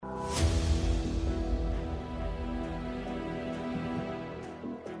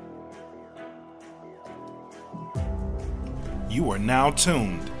You are now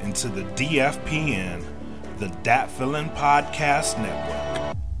tuned into the DFPN, the Dat Feelin Podcast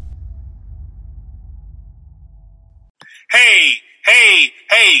Network. Hey,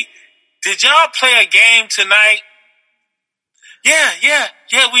 did y'all play a game tonight? Yeah,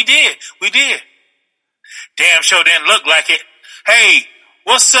 we did. Damn sure didn't look like it. Hey,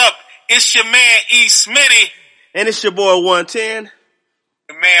 what's up? It's your man E. Smitty. And it's your boy 110.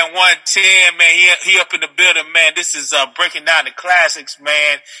 The man 110, man, he up in the building, man. This is breaking down the classics,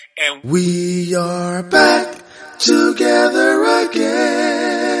 man. And we are back together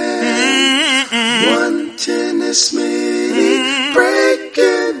again. 110 is Smitty,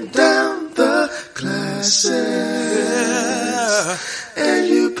 breaking down the classics. And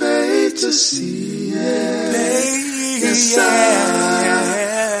you pay to see it. Yes,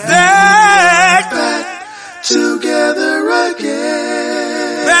 back together again.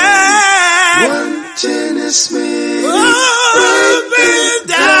 110 is Smitty, breaking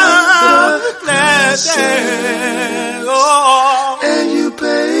down the classics. And you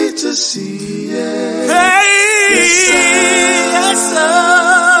pay to see it.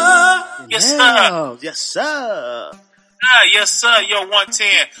 Yes, sir. Yes, sir. Yo,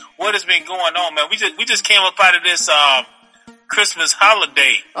 110. What has been going on, man? We just came up out of this Christmas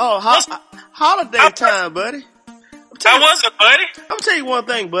holiday. Oh, holiday time, buddy. How was it, buddy? I'm gonna tell you one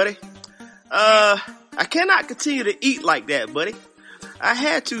thing, buddy. I cannot continue to eat like that, buddy. I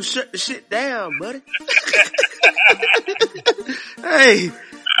had to shut the shit down, buddy. Hey,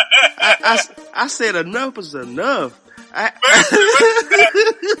 I said enough is enough. Hey,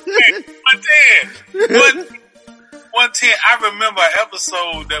 110, I remember an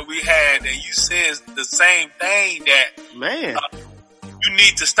episode that we had and you said the same thing that, man, you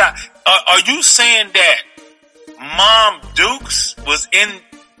need to stop. Are you saying that Mom Dukes was in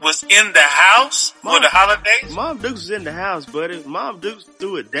the house for the holidays? Mom Dukes was in the house, buddy. Mom Dukes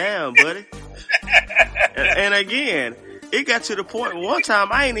threw it down, buddy. and again, it got to the point one time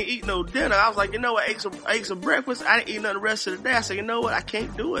I ain't even eat no dinner. I was like, you know what? I ate some breakfast. I didn't eat nothing the rest of the day. I said, you know what? I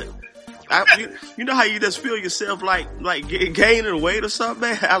can't do it. You know how you just feel yourself like gaining weight or something,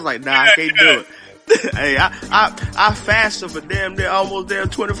 man? I was like, nah, I can't do it. Hey, I fasted for damn near almost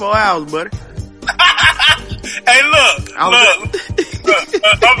 24 hours, buddy. Hey, look. I'm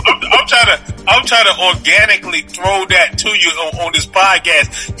trying to organically throw that to you on this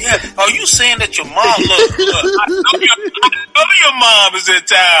podcast. Yeah, are you saying that your mom? Look, I know your mom is in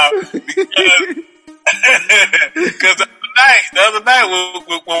town because the other night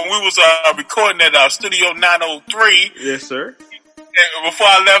when we was recording at our Studio 903. Yes, sir. Before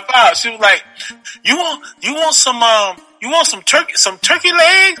I left out, she was like, "You want some turkey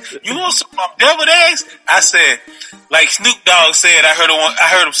legs? You want some deviled eggs?" I said, like Snoop Dogg said, I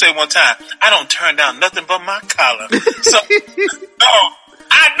heard him say one time, "I don't turn down nothing but my collar." So, no,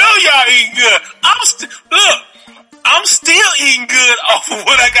 I know y'all eating good. I'm still eating good off of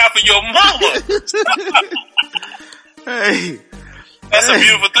what I got for your mama. Hey, that's a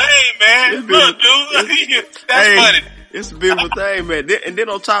beautiful thing, man. Look, dude, that's funny. It's a beautiful thing, man. And then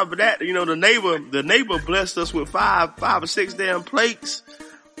on top of that, you know, the neighbor blessed us with five or six damn plates.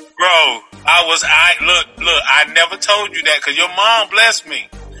 Bro, I never told you that because your mom blessed me.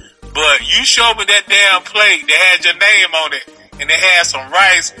 But you showed me that damn plate that had your name on it. And they had some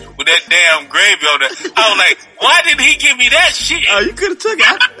rice with that damn gravy on it. I was like, why didn't he give me that shit? Oh, you could have took it.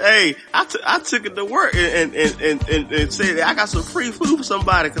 I took it to work and said, I got some free food for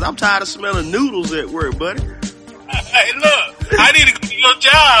somebody because I'm tired of smelling noodles at work, buddy. Hey, look, I need to go to your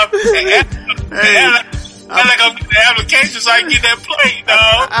job and I'm getting the application so I can get that plate,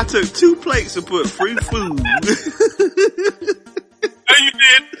 dog. I took 2 plates and put free food. No, you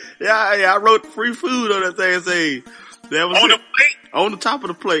did? Yeah, I wrote free food on that thing and say, that was on the plate? On the top of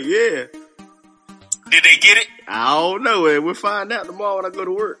the plate, yeah. Did they get it? I don't know, man. We'll find out tomorrow when I go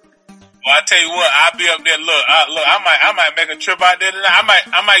to work. Well, I tell you what, I'll be up there. Look, I might make a trip out there tonight.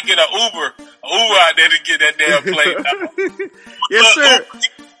 I might get an Uber out there to get that damn plate. Yes, sir.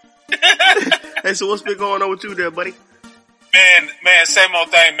 Hey, so what's been going on with you there, buddy? Man, same old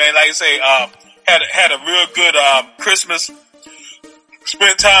thing, man. Like I say, had a real good Christmas.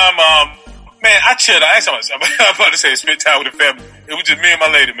 Spent time, man. I chilled out. I'm about to say spent time with the family. It was just me and my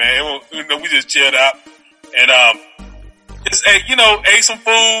lady, man. We just chilled out and just ate some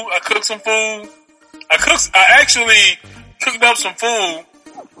food. I cooked some food. I actually cooked up some food.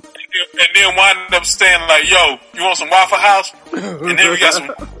 And then wound up saying like, "Yo, you want some Waffle House?" And then we got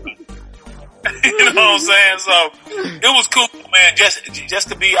some. You know what I'm saying? So it was cool, man. Just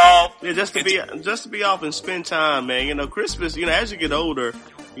to be off. Yeah, just to be off and spend time, man. You know, Christmas. You know, as you get older,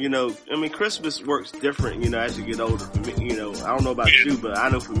 You know, I mean, Christmas works different, you know, as you get older. For me, you know, I don't know about you, but I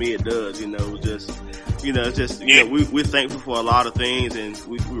know for me it does, you know, you know, we're thankful for a lot of things, and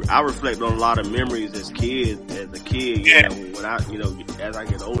I reflect on a lot of memories as a kid, you know, when as I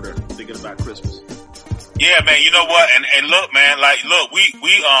get older, thinking about Christmas. Yeah, man, you know what? And look, man, we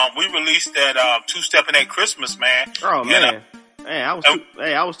released that, Two-Stepping at Christmas, man. Oh, man. I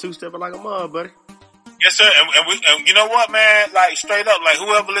was two-stepping like a mug, buddy. Yes, sir. And you know what, man? Like, straight up, like,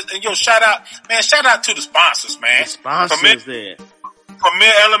 whoever listens, shout out to the sponsors, man. The sponsors there.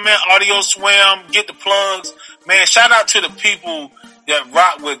 Premier Element, Audio Swim, get the plugs. Man, shout out to the people that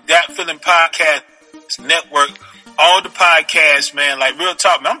rock with That Feeling Podcast Network. All the podcasts, man. Like, real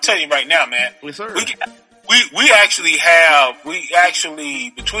talk, man. I'm telling you right now, man. Yes, sir. We actually,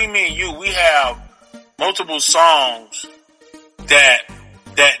 between me and you, we have multiple songs that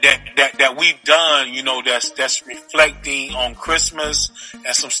we've done, you know, that's reflecting on Christmas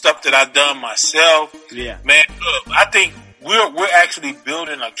and some stuff that I've done myself. Yeah. Man, look, I think we're actually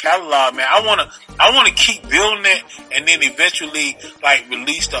building a catalog, man. I wanna keep building it and then eventually like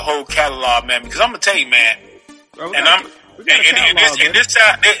release the whole catalog, man, because I'm gonna tell you, man. Bro,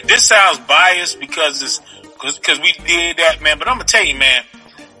 this sounds biased because we did that, man, but I'm gonna tell you, man,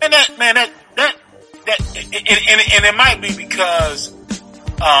 and that it might be because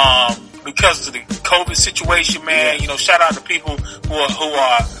of the COVID situation, man. You know, shout out to people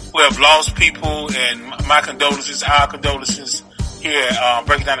who have lost people, and my condolences, our condolences here,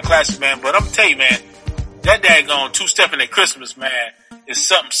 breaking down the classics, man. But I'm gonna tell you, man, that daggone Two-Stepping at Christmas, man, is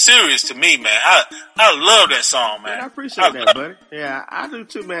something serious to me, man. I love that song, man. I appreciate that, buddy. Yeah, I do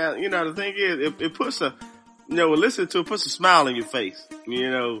too, man. You know, the thing is, it puts listen to it, puts a smile on your face.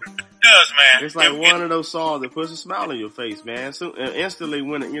 You know, it does, man. It's like one of those songs that puts a smile on your face, man. So instantly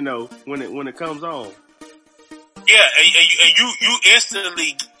when it comes on. Yeah, and you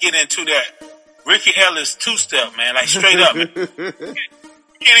instantly get into that Ricky Ellis two-step, man. Like straight up, man. You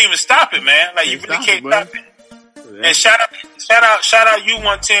can't even stop it, man. Like you really can't stop it. Yeah. And shout out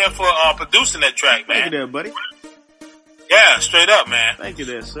U110 for producing that track, man. Thank you there, buddy. Yeah, straight up, man. Thank you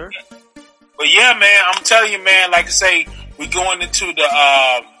there, sir. But yeah, man, I'm telling you, man, like I say, we going into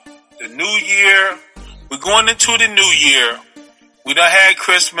the new year. We're going into the new year. We done had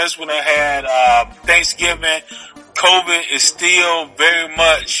Christmas. We done had Thanksgiving. COVID is still very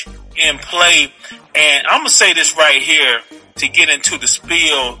much in play. And I'm going to say this right here to get into the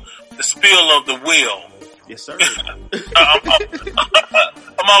spiel of the wheel. Yes, sir.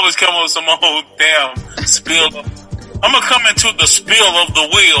 I'm always coming with some old damn spiel. I'm going to come into the spiel of the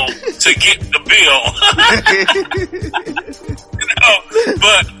wheel to get the bill. You know,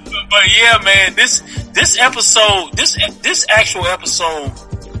 but yeah, man, this episode, this actual episode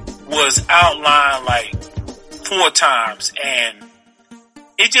was outlined like 4 times, and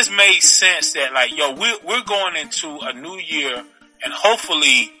it just made sense that like, yo, we're going into a new year and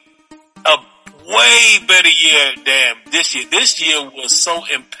hopefully a way better year than this year. This year was so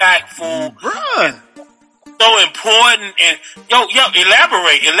impactful, bruh. So important. And yo,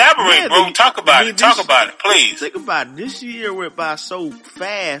 elaborate, yeah, bro. Talk about it, please. Think about it. This year went by so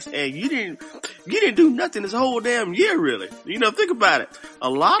fast, and you didn't do nothing this whole damn year, really. You know, think about it. A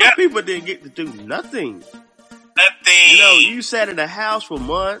lot of people didn't get to do nothing. You know, you sat in the house for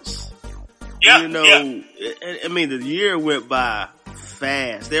months. Yeah. You know, I mean, the year went by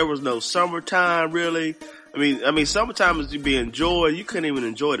fast. There was no summertime, really. I mean, summertime is to be enjoyed. You couldn't even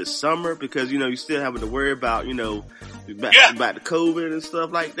enjoy the summer because, you know, you still having to worry about, you know, about the COVID and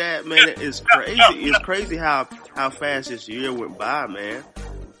stuff like that, man. It's crazy. It's crazy how fast this year went by, man.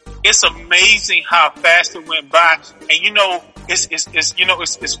 It's amazing how fast it went by. And, you know,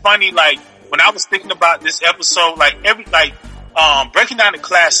 it's funny, like, when I was thinking about this episode, breaking down the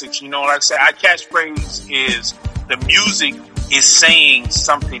classics, you know, like I said, our catchphrase is the music is saying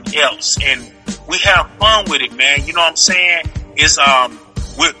something else. And we have fun with it, man. You know what I'm saying? It's,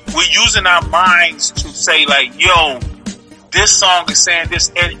 we're using our minds to say like, yo, this song is saying this.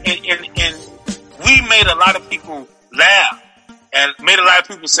 And we made a lot of people laugh and made a lot of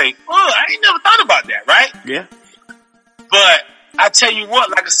people say, oh, I ain't never thought about that, right? Yeah. But I tell you what,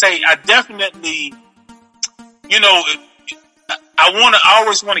 like I say, I definitely, you know, I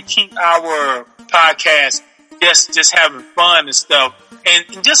always want to keep our podcast just having fun and stuff.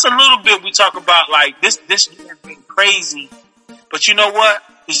 And just a little bit, we talk about like this year has been crazy, but you know what?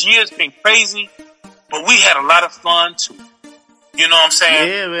 This year's been crazy, but we had a lot of fun too. You know what I'm saying?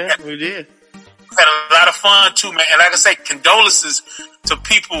 Yeah, man, we did. We had a lot of fun too, man. And like I say, condolences to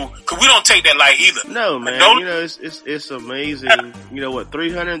people, cause we don't take that light either. No, man. You know, it's amazing. You know what?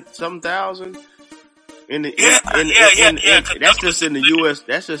 300-something thousand That's just in the U.S.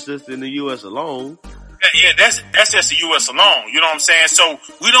 That's just in the U.S. alone. Yeah, that's just the U.S. alone. You know what I'm saying? So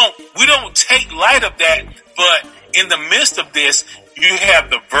we don't take light of that. But in the midst of this, you have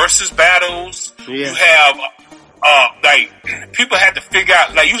the versus battles. Yeah. You have like people had to figure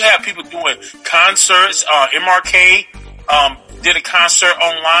out. Like you have people doing concerts. MRK did a concert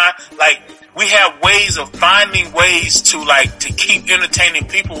online. Like we have ways of finding ways to keep entertaining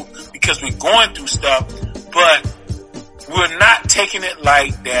people because we're going through stuff, but we're not taking it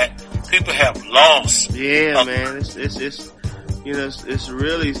like that. People have lost. Yeah, man. It's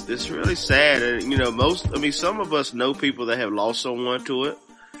really sad. And, some of us know people that have lost someone to it.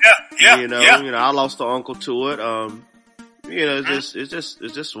 Yeah. I lost an uncle to it. It's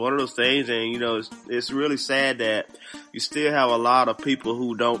just one of those things, and it's really sad that you still have a lot of people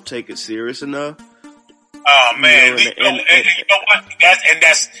who don't take it serious enough. Oh man, and you know what? And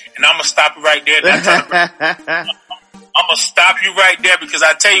I'm gonna stop you right there. I'm gonna stop you right there because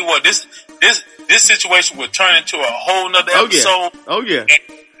I tell you what, this situation will turn into a whole nother episode. Oh yeah. And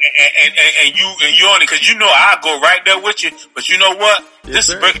you on it because I'll go right there with you. But you know what? Yes, this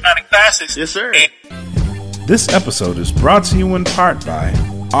sir. is Breaking Down the Classics. Yes, sir. This episode is brought to you in part by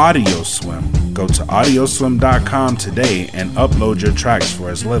AudioSwim. Go to audioswim.com today and upload your tracks for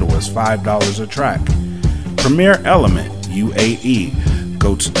as little as $5 a track. Premier Element UAE.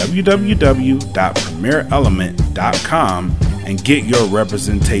 Go to www.premierelement.com and get your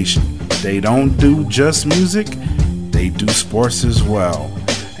representation. They don't do just music, they do sports as well.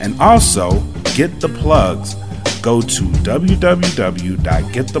 And also, Get the Plugs. Go to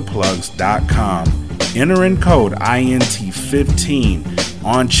www.gettheplugs.com. Enter in code INT15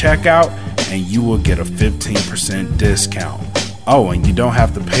 on checkout and you will get a 15% discount. Oh, and you don't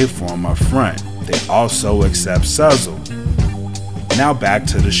have to pay for them up front. They also accept Sezzle. Now back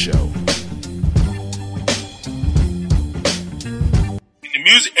to the show.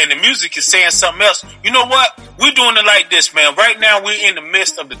 The music is saying something else. You know what? We're doing it like this, man. Right now we're in the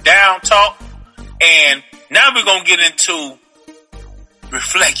midst of the down talk, and now we're gonna get into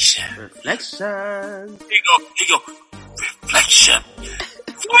reflection. Reflection. Here you go. Reflection.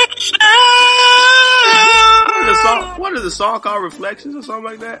 What is the song called? Reflections or something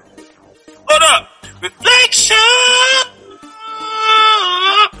like that? Hold up. Reflection.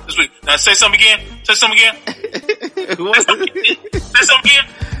 This week. Now say something again. Say something again. Say something again.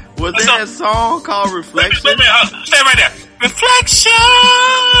 Was there a song called Reflection? Wait a minute. Stay right there. Reflection.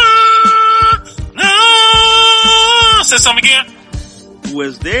 No. Say something again.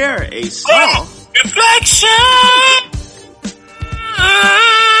 Was there a song? Reflection.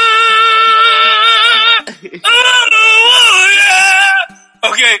 Oh,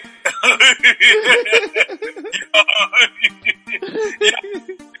 yeah. Okay.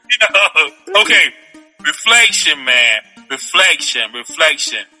 Okay. Reflection, man. Reflection.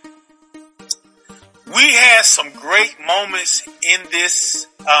 We had some great moments in this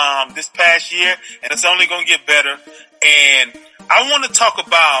past year, and it's only going to get better. And we want to talk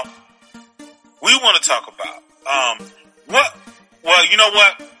about well, you know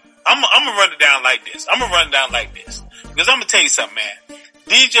what? I'm going to run it down like this. Because I'm going to tell you something, man.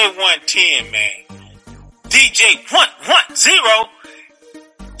 DJ 110, man. DJ 110.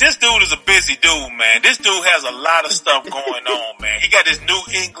 This dude is a busy dude, man. This dude has a lot of stuff going on, man. He got this New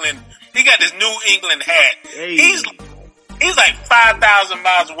England hat. Hey. He's like 5,000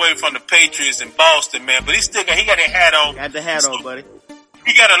 miles away from the Patriots in Boston, man. But he got that hat on. Got the hat on, buddy.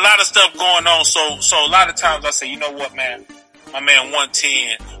 He got a lot of stuff going on. So a lot of times I say, you know what, man? My man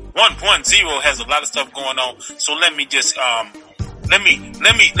 110 has a lot of stuff going on. So let me just let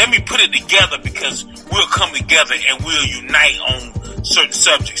me put it together because we'll come together and we'll unite on certain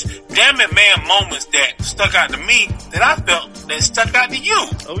subjects. Damn it, man, moments that stuck out to me that I felt that stuck out to you.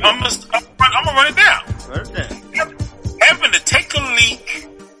 Oh, yeah. I'm gonna run it down. Run it down. Having to take a leak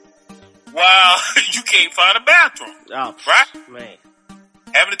while you can't find a bathroom. Oh, right? Man.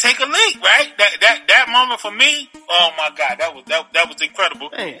 Having to take a leak, right? That moment for me, oh my God, that was incredible.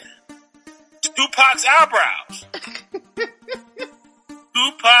 Man. Tupac's eyebrows.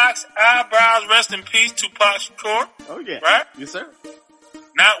 Tupac's eyebrows, rest in peace, Tupac Shakur. Oh yeah. Right? Yes, sir.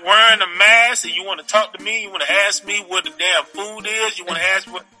 Not wearing a mask, and you want to talk to me, you want to ask me what the damn food is, you want to ask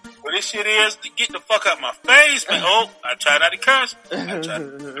what this shit is, get the fuck out my face, man. Oh, I try not to curse.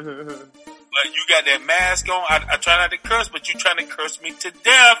 But you got that mask on. I try not to curse, but you trying to curse me to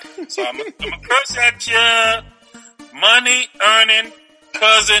death. So I'm going to curse at you. Money earning,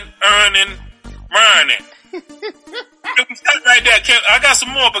 cousin earning, burning. Right there. I got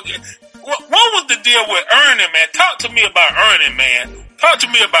some more, but what was the deal with earning, man? Talk to me about earning, man. Talk to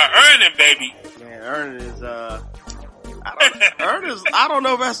me about earning, baby. Man, earning is I don't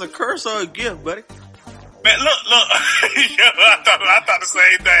know if that's a curse or a gift, buddy. Man, look, yo, I thought the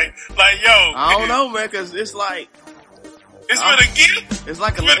same thing. Like, yo, I don't know, man, because it's like it's been a gift. it's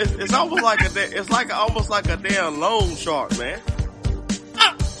like it's almost like almost like a damn loan shark, man.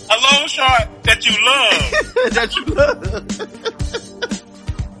 A loan shark that you love. That you love.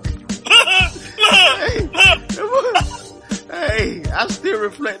 Look. Hey, I still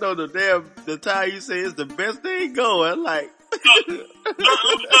reflect on the time you say it's the best thing going. Like, look,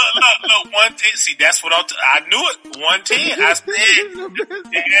 110. See, that's what I knew it. 110. I said,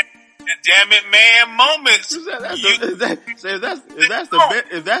 damn it, man, moments. If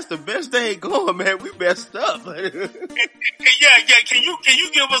that's the best thing going, man, we messed up. Yeah. Can you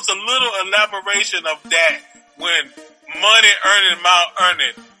give us a little elaboration of that when money earning, mouth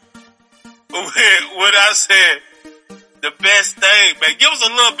earning? When I said the best thing, man, give us a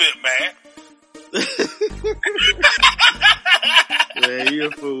little bit, man. Man, you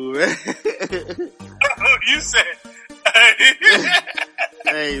a fool, man. You said,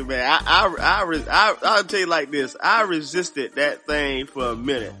 hey, man, I'll tell you like this. I resisted that thing for a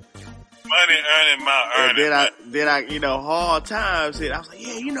minute. Money earning, mouth earning. And then I, hard times hit. I was like,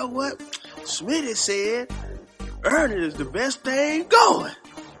 yeah, you know what? Smitty said, earning is the best thing going.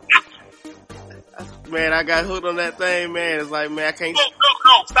 Man, I got hooked on that thing, man. It's like, man, I can't. No,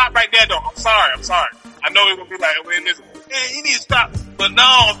 stop right there, though. I'm sorry. I know it will be like, man, you need to stop. But no,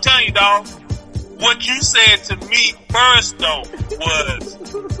 I'm telling you, dog. What you said to me first, though, was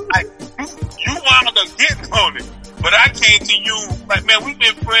like, you wound up getting on it. But I came to you like, man, we've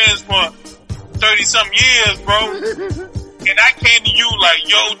been friends for 30-something years, bro. And I came to you like,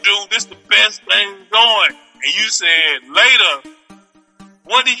 yo, dude, this is the best thing going. And you said later,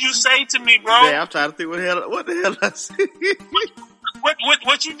 what did you say to me, bro? Yeah, I'm trying to think what the hell I said.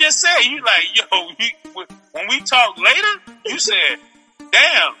 What you just said? You like, yo, when we talk later, you said,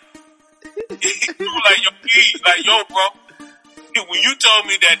 damn. You were like, yo, bro. When you told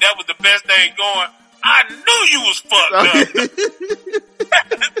me that was the best thing going, I knew you was fucked up.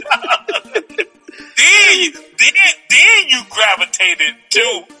 then you gravitated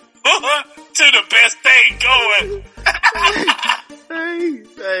to the best thing going.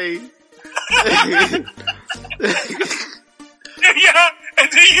 Hey. Yeah, and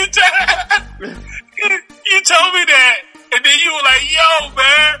then you told me that, and then you were like, yo,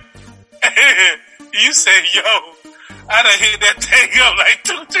 man. You said, yo, I done hit that thing up like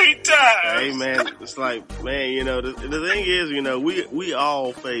 2-3 times. Hey, man, it's like, man, the thing is, we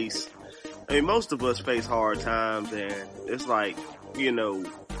all face, most of us face hard times, and it's like,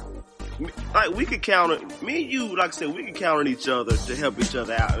 like we could count on, me and you, like I said, we can count on each other to help each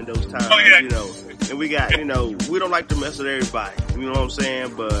other out in those times, and we got, we don't like to mess with everybody, you know what I'm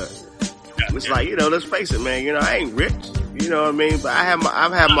saying, but it's like, let's face it, man, I ain't rich, you know what I mean, but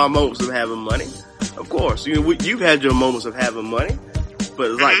I've had my moments of having money, of course, you've had your moments of having money,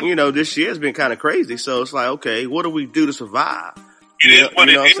 but it's like, this year's been kind of crazy, so it's like, okay, what do we do to survive? It is what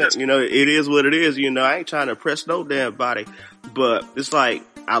it is. It is what it is, I ain't trying to press no damn body, but it's like,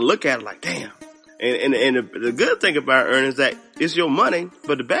 I look at it like, damn. And the good thing about earning is that it's your money,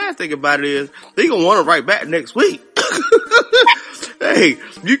 but the bad thing about it is they gonna want it right back next week. Hey,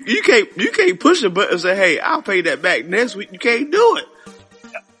 you can't push a button and say, hey, I'll pay that back next week. You can't do it.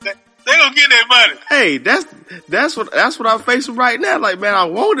 They gonna get their money. Hey, that's what I'm facing right now. Like, man, I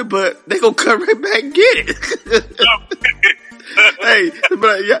want it, but they gonna come right back and get it. Hey,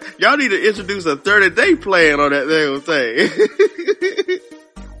 but y'all need to introduce a 30-day plan on that damn thing.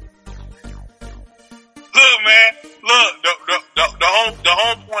 Look, man. Look, the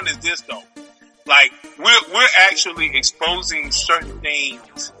whole point is this though. Like, we're actually exposing certain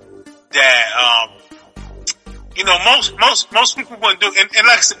things that most people wouldn't do. And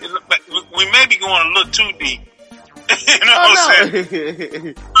like I said, we may be going a little too deep. You know what I'm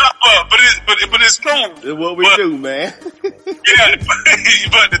saying? But it's cool. It's what we do, man. Yeah,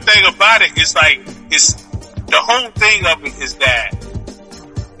 but the thing about it is like, it's the whole thing of it is that,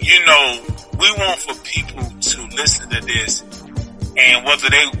 we want for people to listen to this, and whether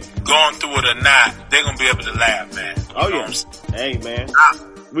they going through it or not, they're gonna be able to laugh, man. Oh yeah. Hey, man.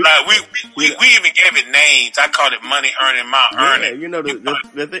 We even gave it names. I called it money earning, mouth earning.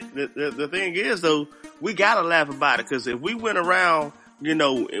 The thing is though, we gotta laugh about it, because if we went around,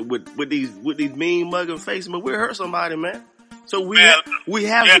 with these mean mugging faces, man, we hurt somebody, man. So we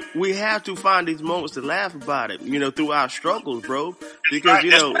have to find these moments to laugh about it, through our struggles, bro. Because at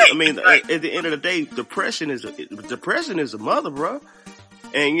the end of the day, depression is a mother, bro.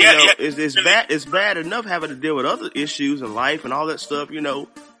 And it's bad enough having to deal with other issues in life and all that stuff,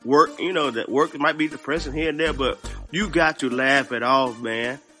 work, that work might be depressing here and there, but you got to laugh it off,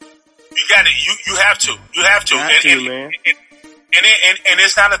 man. You got to. You have to. You have to. Man. And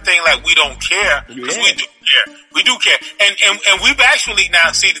it's not a thing like we don't care, because we do care. We do care. And we've actually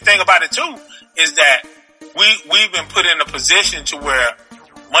now, see, the thing about it too is that we've been put in a position to where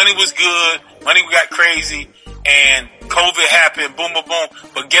money was good, money got crazy, and COVID happened, boom, boom, boom.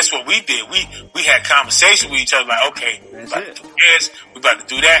 But guess what we did? We had conversation with each other like, okay, we about to do this, we about to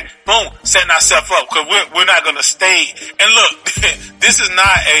do that. Boom, setting ourselves up, because we're not going to stay. And look, this is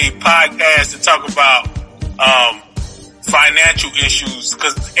not a podcast to talk about financial issues,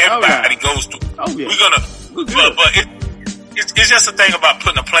 because everybody goes through. Oh, yeah. But it's just a thing about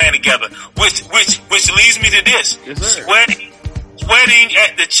putting a plan together, which leads me to this. Yes, sir. Sweating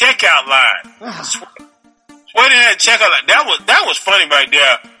at the checkout line. Sweating at the checkout line. That was funny right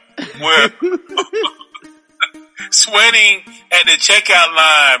there. Where sweating at the checkout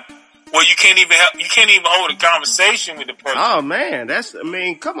line, where you can't even hold a conversation with the person. Oh man,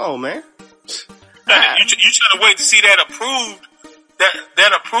 come on, man. You trying to wait to see that approved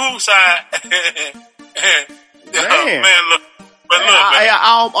sign. Man, look. But look,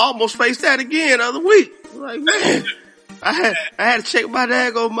 I almost faced that again the other week. Like, man, I had to check my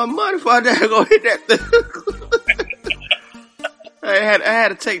money before I go hit that thing. I had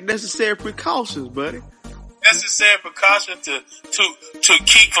to take necessary precautions, buddy. Necessary precautions to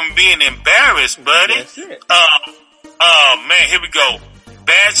keep from being embarrassed, buddy. That's it. Man, here we go.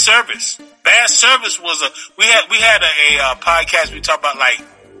 Bad service. Bad service was we had a podcast we talked about, like,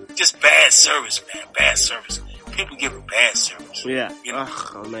 just bad service, man. Bad service. People giving bad service. Yeah. You know?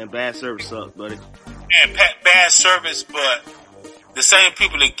 Oh man, bad service sucks, buddy. Man, bad service, but the same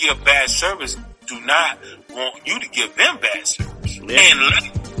people that give bad service do not want you to give them bad service. Yeah.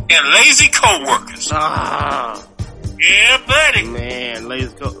 And lazy coworkers. Ah. Yeah, buddy. Man,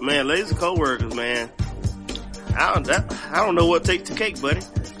 lazy coworkers, man. I don't know what takes the cake, buddy.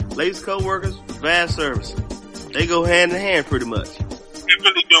 Lazy coworkers, bad service. They go hand in hand pretty much. They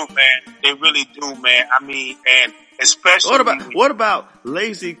really do, man. They really do, man. I mean, and especially... What about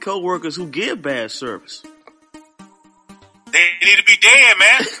lazy coworkers who give bad service? They need to be dead,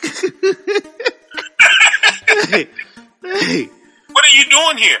 man. Hey. What are you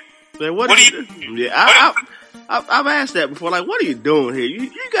doing here? Man, what are you doing? Yeah, I've asked that before. Like, what are you doing here?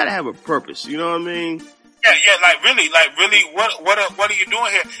 You got to have a purpose. You know what I mean? Yeah, like really, what are you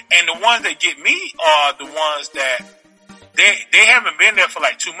doing here? And the ones that get me are the ones that they haven't been there for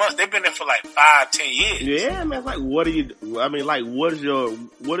like 2 months. They've been there for like 5-10 years. Yeah, man. Like, what is your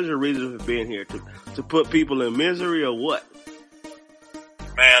reason for being here? To put people in misery or what?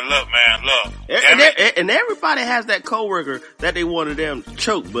 Man, look. And everybody has that coworker that they wanted them to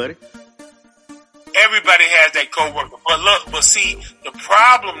choke, buddy. Everybody has that coworker. But see, the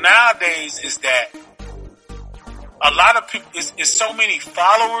problem nowadays is that a lot of people, it's so many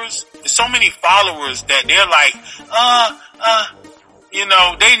followers. There's so many followers that they're like, they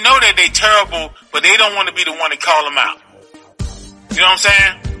know that they're terrible, but they don't want to be the one to call them out. You know what I'm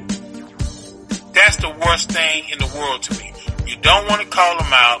saying? That's the worst thing in the world to me. You don't want to call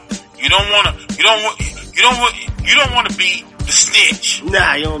them out. You don't want to be the snitch.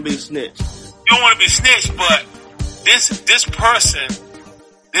 Nah, you don't want to be a snitch. You don't want to be a snitch, but this person,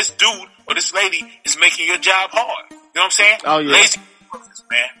 this dude or this lady is making your job hard. You know what I'm saying? Oh, yeah. Lazy coworkers,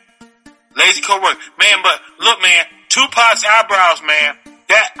 man. Lazy coworkers. Man, but look, man, Tupac's eyebrows, man,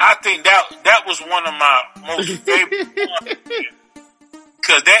 I think that was one of my most favorite ones.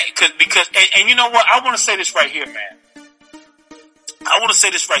 Because you know what? I want to say this right here, man. I want to say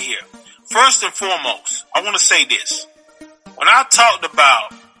this right here. First and foremost, I want to say this. When I talked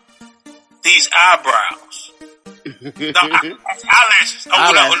about these eyebrows, eyelashes.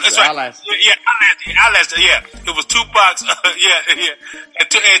 Eyelashes. Yeah, eyelashes. Yeah, it was Tupac's. Yeah. And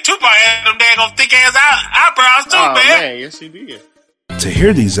Tupac had them daggone thick ass eyebrows too, man. Yes, he did. To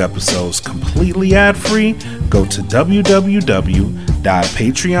hear these episodes completely ad-free, go to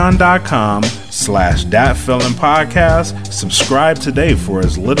www.patreon.com/datfeelingpodcast. Subscribe today for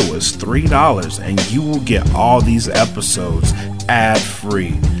as little as $3 and you will get all these episodes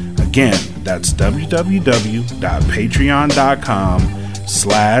ad-free. Again, that's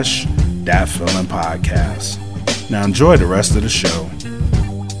www.patreon.com/datfeelingpodcast. Now enjoy the rest of the show.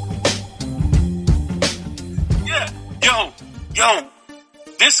 Yeah, yo.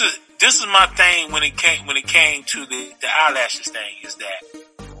 This is my thing when it came to the eyelashes thing, is that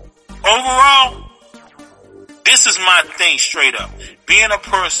overall, this is my thing straight up. Being a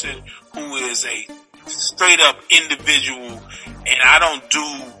person who is a straight up individual, and I don't do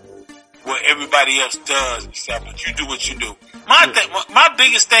what everybody else does, except but you do what you do. my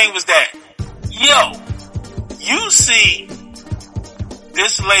biggest thing was that, you see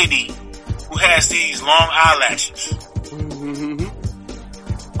this lady who has these long eyelashes. Mm-hmm.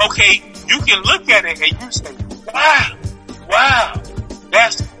 Okay, you can look at it and you say, wow,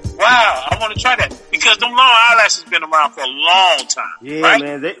 I want to try that. Because them long eyelashes been around for a long time. Yeah, right?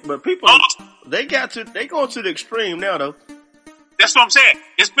 man. But people, they going to the extreme now, though. That's what I'm saying.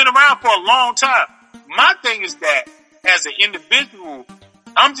 It's been around for a long time. My thing is that, as an individual,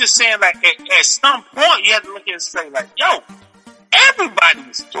 I'm just saying, like, at some point, you have to look at it and say, like, yo,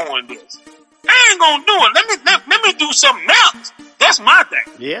 everybody's doing this. I ain't gonna do it. Let me do something else. That's my thing.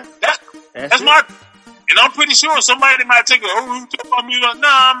 Yeah. That's my thing. And I'm pretty sure somebody might take it, you talk about me, like,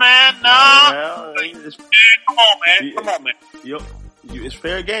 nah, man, nah. Well, come on, man. It's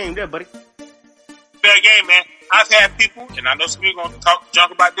fair game there, buddy. Fair game, man. I've had people, and I know some people gonna talk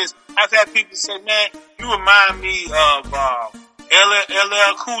junk about this. I've had people say, man, you remind me of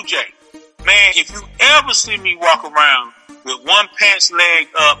LL Cool J. Man, if you ever see me walk around with one pants leg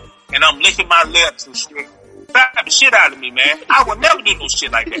up and I'm licking my lips and shit, slap the shit out of me, man. I would never do no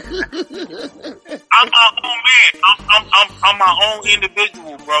shit like that. I'm my own man. I'm my own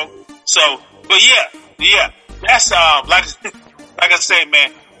individual, bro. So, but yeah. That's like I say,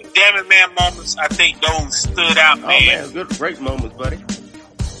 man. Damn it, man, moments. I think those stood out, man. Oh man, great moments, buddy.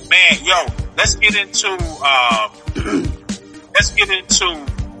 Man, yo, let's get into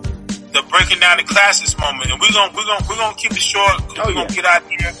the breaking down the classics moment, and we're gonna keep it short. We're gonna get out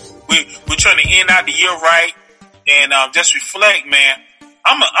here. We're trying to end out the year right, and just reflect, man.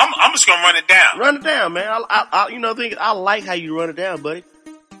 I'm just gonna run it down. Run it down, man. I like how you run it down, buddy.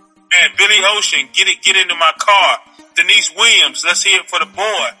 Man, Billy Ocean, get into my car. Denise Williams, let's hear it for the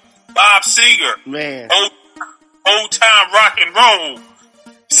boy. Bob Seger, man. Old time rock and roll.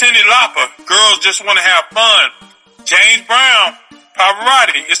 Cyndi Lauper, girls just want to have fun. James Brown,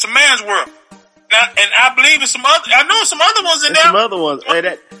 Pavarotti, it's a man's world. Now, and I believe it's I know some other ones in there. Some other ones. Hey,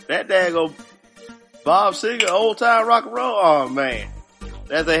 that daggone Bob Seger, old time rock and roll. Oh man,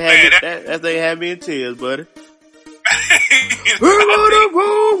 that they had me in tears, buddy. 1,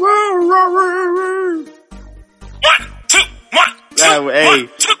 2, 1, 2, hey, 1,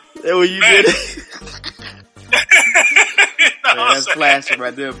 2. That what you man. did. Man, that's classic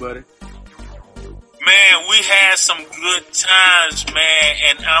right there, buddy. Man, we had some good times, man,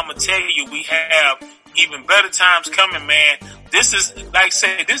 and I'm gonna tell you, we have even better times coming, man. This is like I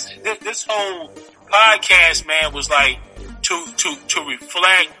say, this whole podcast, man, was like to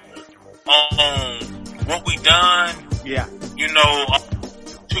reflect on what we done. Yeah, you know,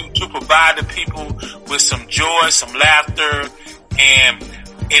 to provide the people with some joy, some laughter, and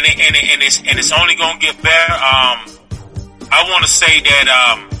it's only gonna get better. I want to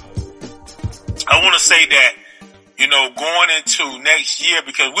say that, you know, going into next year,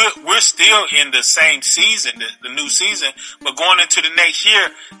 because we're still in the same season, the new season, but going into the next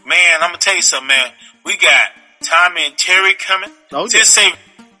year, man, I'm gonna tell you something, man. We got Tommy and Terry coming. Oh, yeah.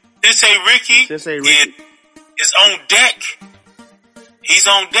 Sensei Ricky is on deck. He's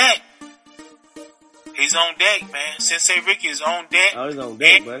on deck. He's on deck, man. Sensei Ricky is on deck. Oh, he's on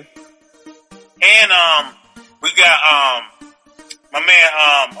deck, buddy. And we got my man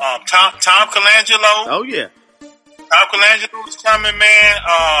Tom Colangelo. Oh yeah. Tom Colangelo is coming, man.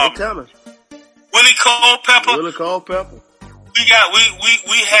 He's coming. Willie Culpepper.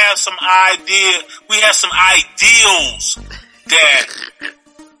 We have some ideals that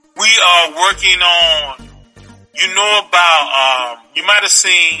we are working on. You know about you might have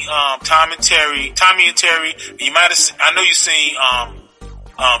seen Tommy and Terry. You might have I know you seen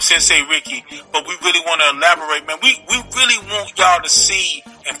Sensei Ricky, but we really want to elaborate, man. We really want y'all to see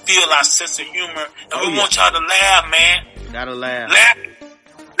and feel our sense of humor, and we want y'all to laugh, man. Gotta laugh.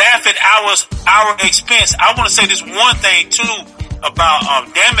 Laugh at our expense. I want to say this one thing too about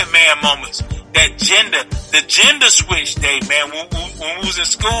damn it, man moments. The gender switch day, man. When we was in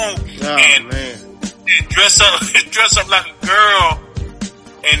school and dress up like a girl,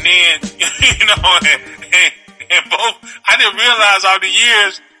 and then you know, and both. I didn't realize all the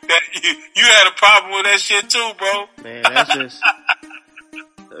years that you had a problem with that shit too, bro. Man, that's just.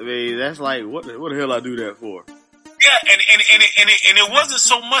 I mean, that's like what the hell I do that for? Yeah, and it wasn't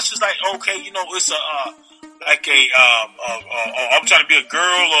so much as like, okay, you know, it's I'm trying to be a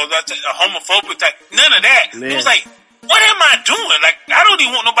girl or that's a homophobic type. None of that. Man. It was like, what am I doing? Like, I don't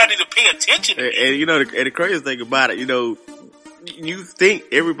even want nobody to pay attention to me. And you know, the crazy thing about it, you know, you think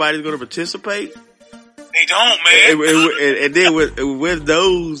everybody's going to participate. They don't, man. And then with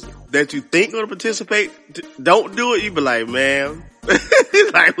those that you think going to participate, don't do it. You be like, man.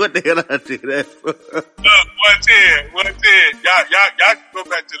 He's like, what the hell did I do that for? Look, 110. Y'all can go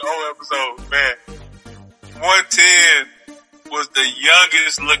back to the old episode, man. 110 was the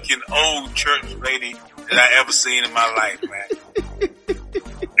youngest looking old church lady that I ever seen in my life, man.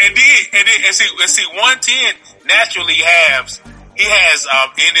 and see, 110 naturally has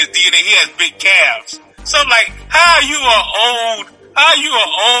in his DNA, he has big calves. So like, how are you an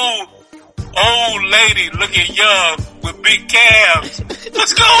old lady looking young with big calves?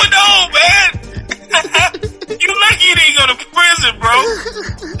 What's going on, man? You lucky you didn't go to prison, bro.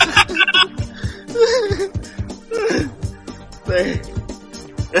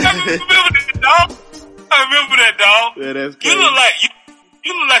 I remember that, dog. Yeah, that's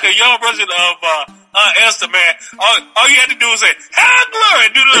you look like a young version of Aunt Esther, man. All you had to do was say, "High glory,"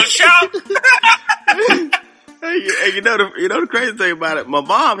 do the little shout. Hey, you know the crazy thing about it? My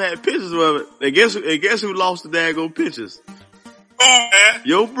mom had pictures of it. And guess who lost the daggone pictures? Who, man?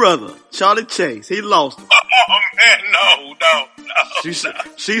 Your brother, Charlie Chase. He lost them. Oh man, no.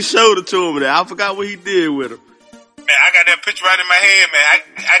 She showed it to him, and I forgot what he did with them. Man, I got that picture right in my head, man.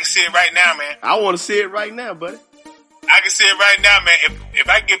 I can see it right now, man. I want to see it right now, buddy. I can see it right now, man. If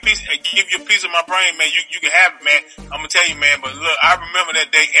I give you a piece of my brain, man, you can have it, man. I'm gonna tell you, man. But look, I remember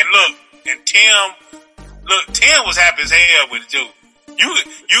that day, and Tim was happy as hell with it too.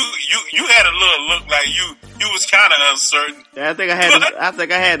 You had a little look like you was kind of uncertain. Yeah, I think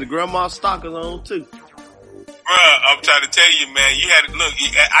I had the grandma stockings on too. Bruh, I'm trying to tell you, man. You had to look.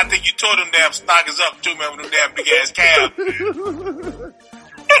 I think you tore them damn stockings up too, man, with them damn big ass calves.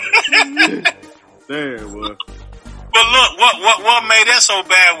 Damn, boy. But look, what made that so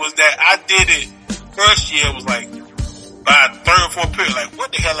bad was that I did it first year. Was like by third or fourth period, like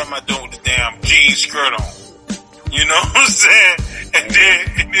what the hell am I doing with the damn jean skirt on? You know what I'm saying? And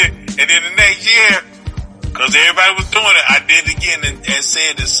then the next year, because everybody was doing it, I did it again and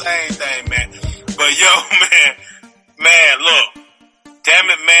said the same thing, man. But yo, man, look, damn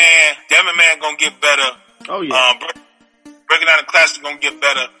it, man, gonna get better. Oh yeah. Breaking down the class is gonna get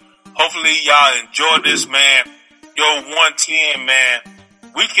better. Hopefully, y'all enjoy this, man. Yo, 110, man.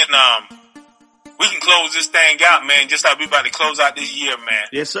 We can close this thing out, man. Just like we about to close out this year, man.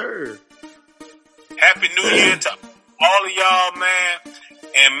 Yes, sir. Happy New Year to all of y'all, man.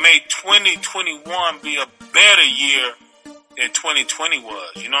 And may 2021 be a better year than 2020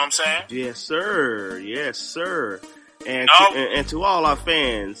 was. You know what I'm saying? Yes, sir. Yes, sir. And to all our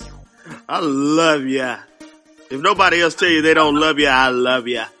fans, I love ya. If nobody else tell you they don't love you, I love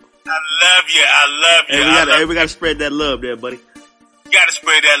ya. I love you. And we gotta spread that love there, buddy. You gotta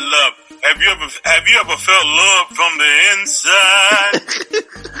spread that love. Have you ever felt love from the inside?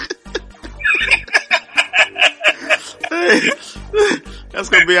 That's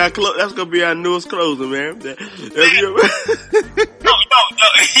gonna be our newest closer, man. Yo.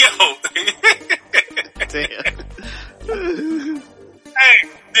 Damn. Hey,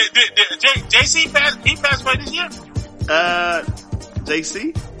 did JC passed away this year?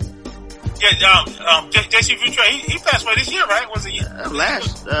 JC? Yeah, JC Future, he passed away this year, right? Was it that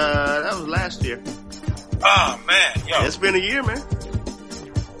was last year. Oh man, yo. It's been a year, man.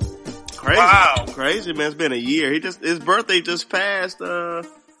 Crazy. Wow. Crazy, man. It's been a year. His birthday just passed, No,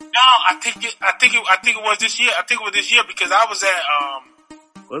 I think it was this year. I think it was this year because I was at,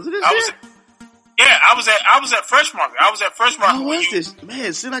 was it this year? I was at Fresh Market. I was at Fresh Market. How was this? Man,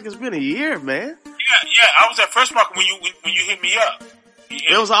 it seems like it's been a year, man. Yeah, I was at Fresh Market when you hit me up.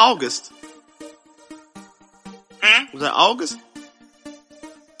 It was August. Was that August?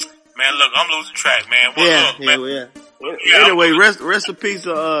 Man, look, I'm losing track, man. Yeah. Anyway, rest in peace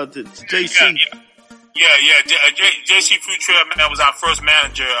to JC. Yeah. JC Futrell, man, was our first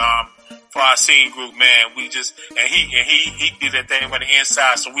manager for our scene group, man. We just he did that thing on the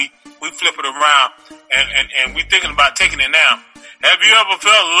inside, so we flip it around and we thinking about taking it now. Have you ever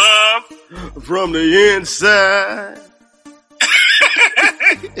felt love from the inside?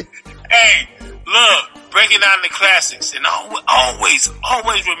 Hey, look, breaking down the classics, and always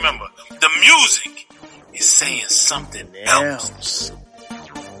remember the music is saying something else.